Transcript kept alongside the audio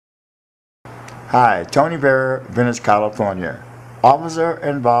Hi, Tony Vera, Venice, California. Officer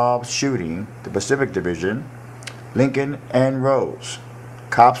involved shooting, the Pacific Division, Lincoln and Rose.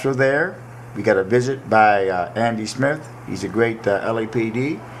 Cops were there. We got a visit by Andy Smith. He's a great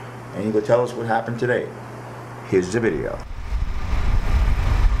LAPD, and he will tell us what happened today. Here's the video.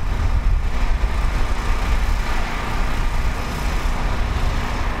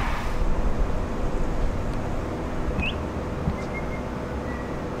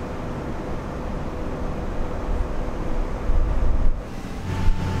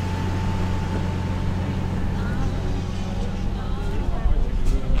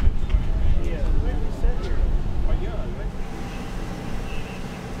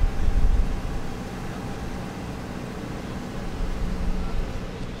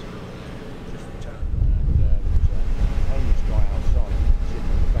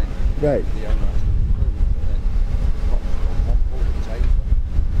 Right.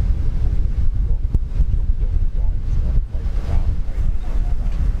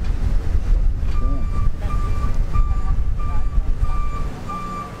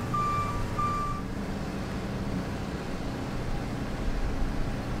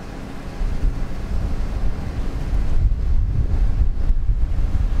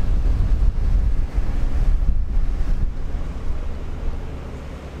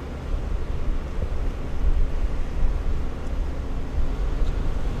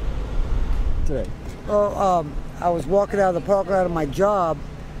 Well, I was walking out of the parking lot of my job,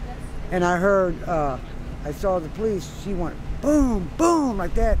 and I heard, I saw the police. She went boom, boom,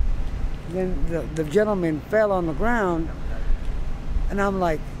 like that. And then the gentleman fell on the ground, and I'm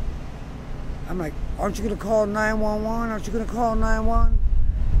like, aren't you gonna call 911? Aren't you gonna call 911?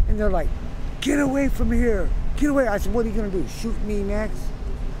 And they're like, get away from here, get away. I said, what are you gonna do? Shoot me next?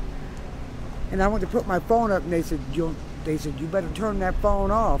 And I went to put my phone up, and they said, you better turn that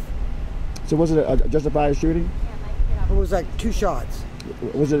phone off. So was it a justified shooting? It was like 2 shots.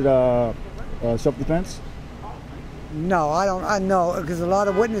 Was it self-defense? No, I know, because a lot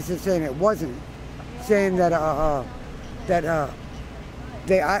of witnesses saying it wasn't, saying that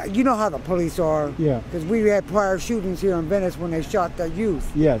you know how the police are. Yeah. Because we had prior shootings here in Venice when they shot the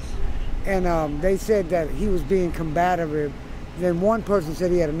youth. Yes. And they said that he was being combative. Then one person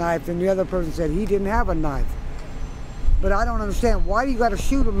said he had a knife, and the other person said he didn't have a knife. But I don't understand, why do you got to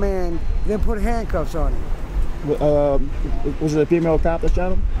shoot a man, then put handcuffs on him? Was it a female cop that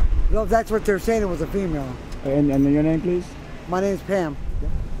shot him? Well, that's what they're saying, it was a female. And your name, please? My name's Pam.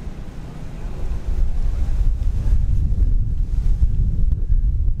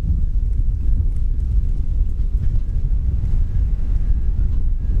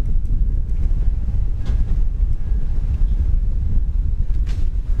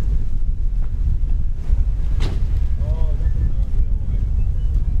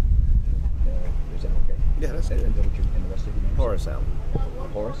 Yeah, that's good. Horace Allen.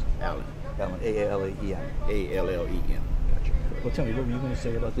 Horace? Allen. Allen, A-L-L-E-N. A-L-L-E-N. Gotcha. Well, tell me, what were you going to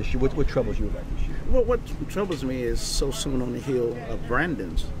say about this shoot? What troubles you about this shoot? Well, what troubles me is so soon on the heel of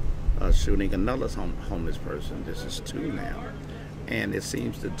Brandon's shooting another homeless person. This is 2 now. And it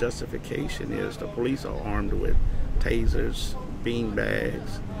seems the justification is the police are armed with tasers, bean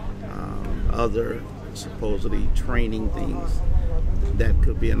bags, other supposedly training things that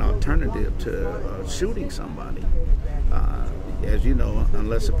could be an alternative to shooting somebody. As you know,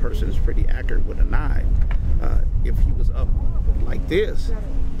 unless a person is pretty accurate with a knife, if he was up like this,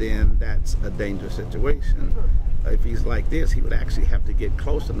 then that's a dangerous situation. If he's like this, he would actually have to get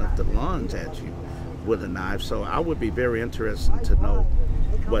close enough to lunge at you with a knife. So I would be very interested to know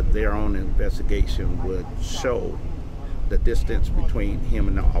what their own investigation would show the distance between him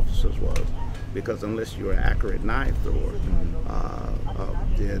and the officers was. Because unless you're an accurate knife thrower,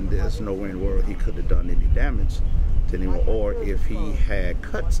 then there's nowhere in the world he could have done any damage to anyone. Or if he had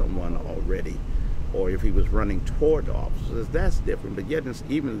cut someone already, or if he was running toward the officers, that's different. But yet,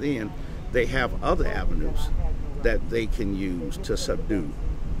 even then, they have other avenues that they can use to subdue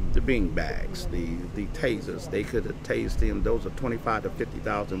the bean bags, the tasers. They could have tased him. Those are 25 to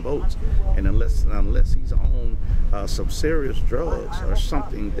 50,000 volts, and unless he's on some serious drugs or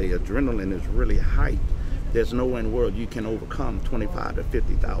something, the adrenaline is really high. There's nowhere in the world you can overcome 25 to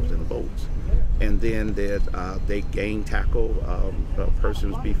 50,000 volts. And then they gang tackle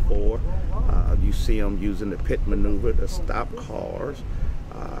persons before. You see them using the pit maneuver to stop cars.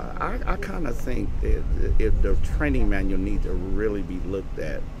 I kind of think that if the training manual needs to really be looked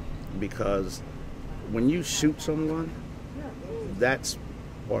at, because when you shoot someone,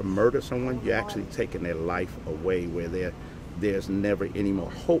 or murder someone, you're actually taking their life away, where there's never any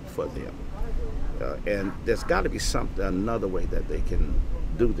more hope for them. And there's got to be another way that they can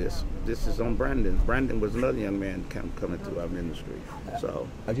do this. This is on Brandon. Brandon was another young man coming through our ministry. So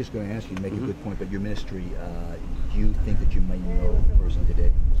I was just going to ask you to make a good point, but your ministry, do you think that you may know the person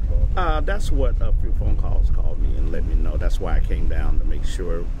today? That's what a few phone calls called me and let me know. That's why I came down to make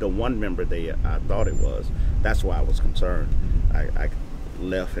sure. The one member I thought it was, that's why I was concerned. I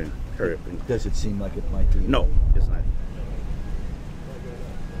left and heard. Does it seem like it might be? No, it's not.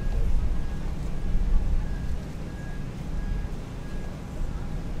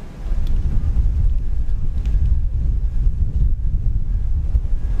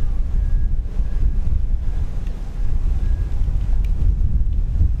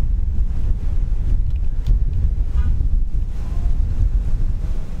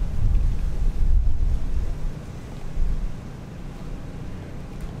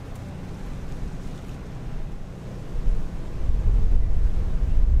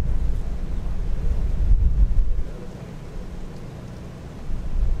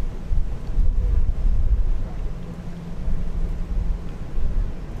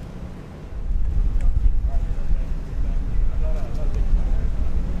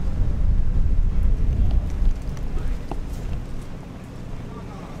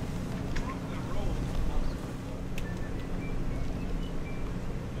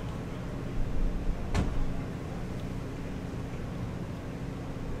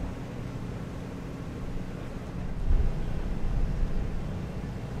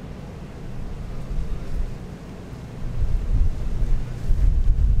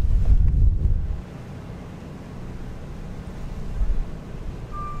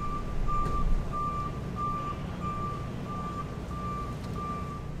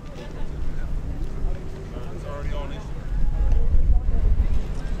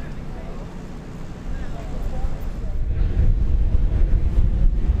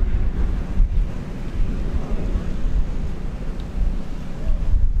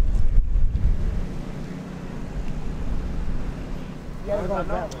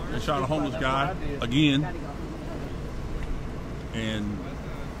 They shot a homeless guy again, and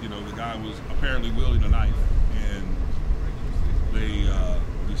you know the guy was apparently wielding a knife, and they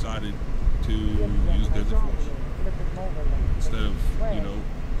decided to use deadly force instead of, you know,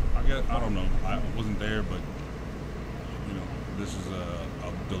 I don't know, I wasn't there, but you know, this is a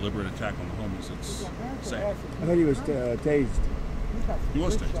deliberate attack on the homeless. It's sad. I heard he was tased. He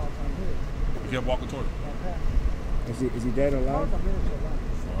was tased. He kept walking toward him. Is he dead or alive? As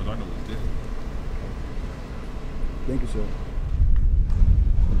far as I know, he's dead. Thank you, sir.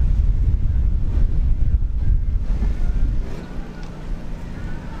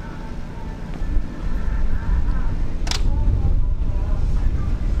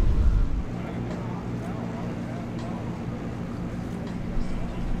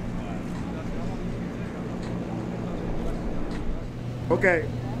 Okay.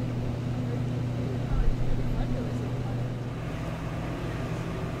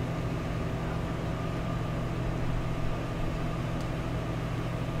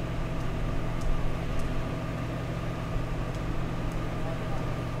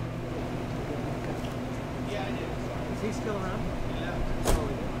 Is he still around?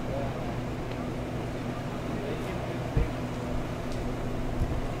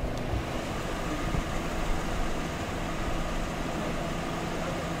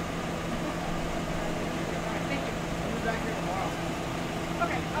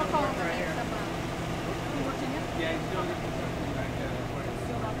 Okay, I'll call him right here. You working here? Yeah, he's still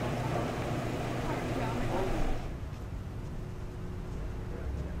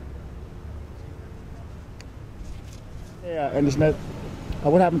Yeah, and Smith,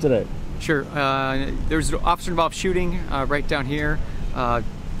 what happened today? Sure. There's an officer-involved shooting right down here. About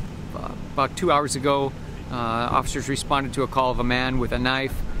 2 hours ago, officers responded to a call of a man with a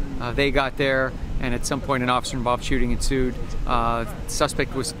knife. They got there, and at some point an officer-involved shooting ensued.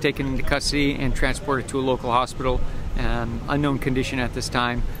 Suspect was taken into custody and transported to a local hospital. Unknown condition at this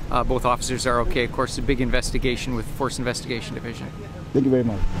time. Both officers are okay. Of course, a big investigation with Force Investigation Division. Thank you very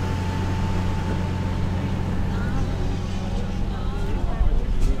much.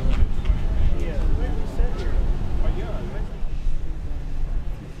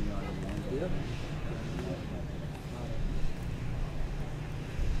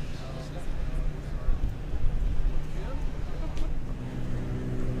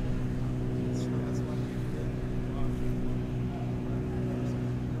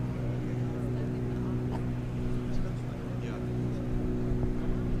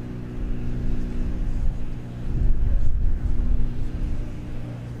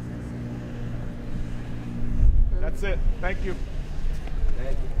 That's it. Thank you.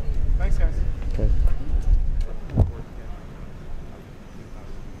 Thanks, guys. Okay.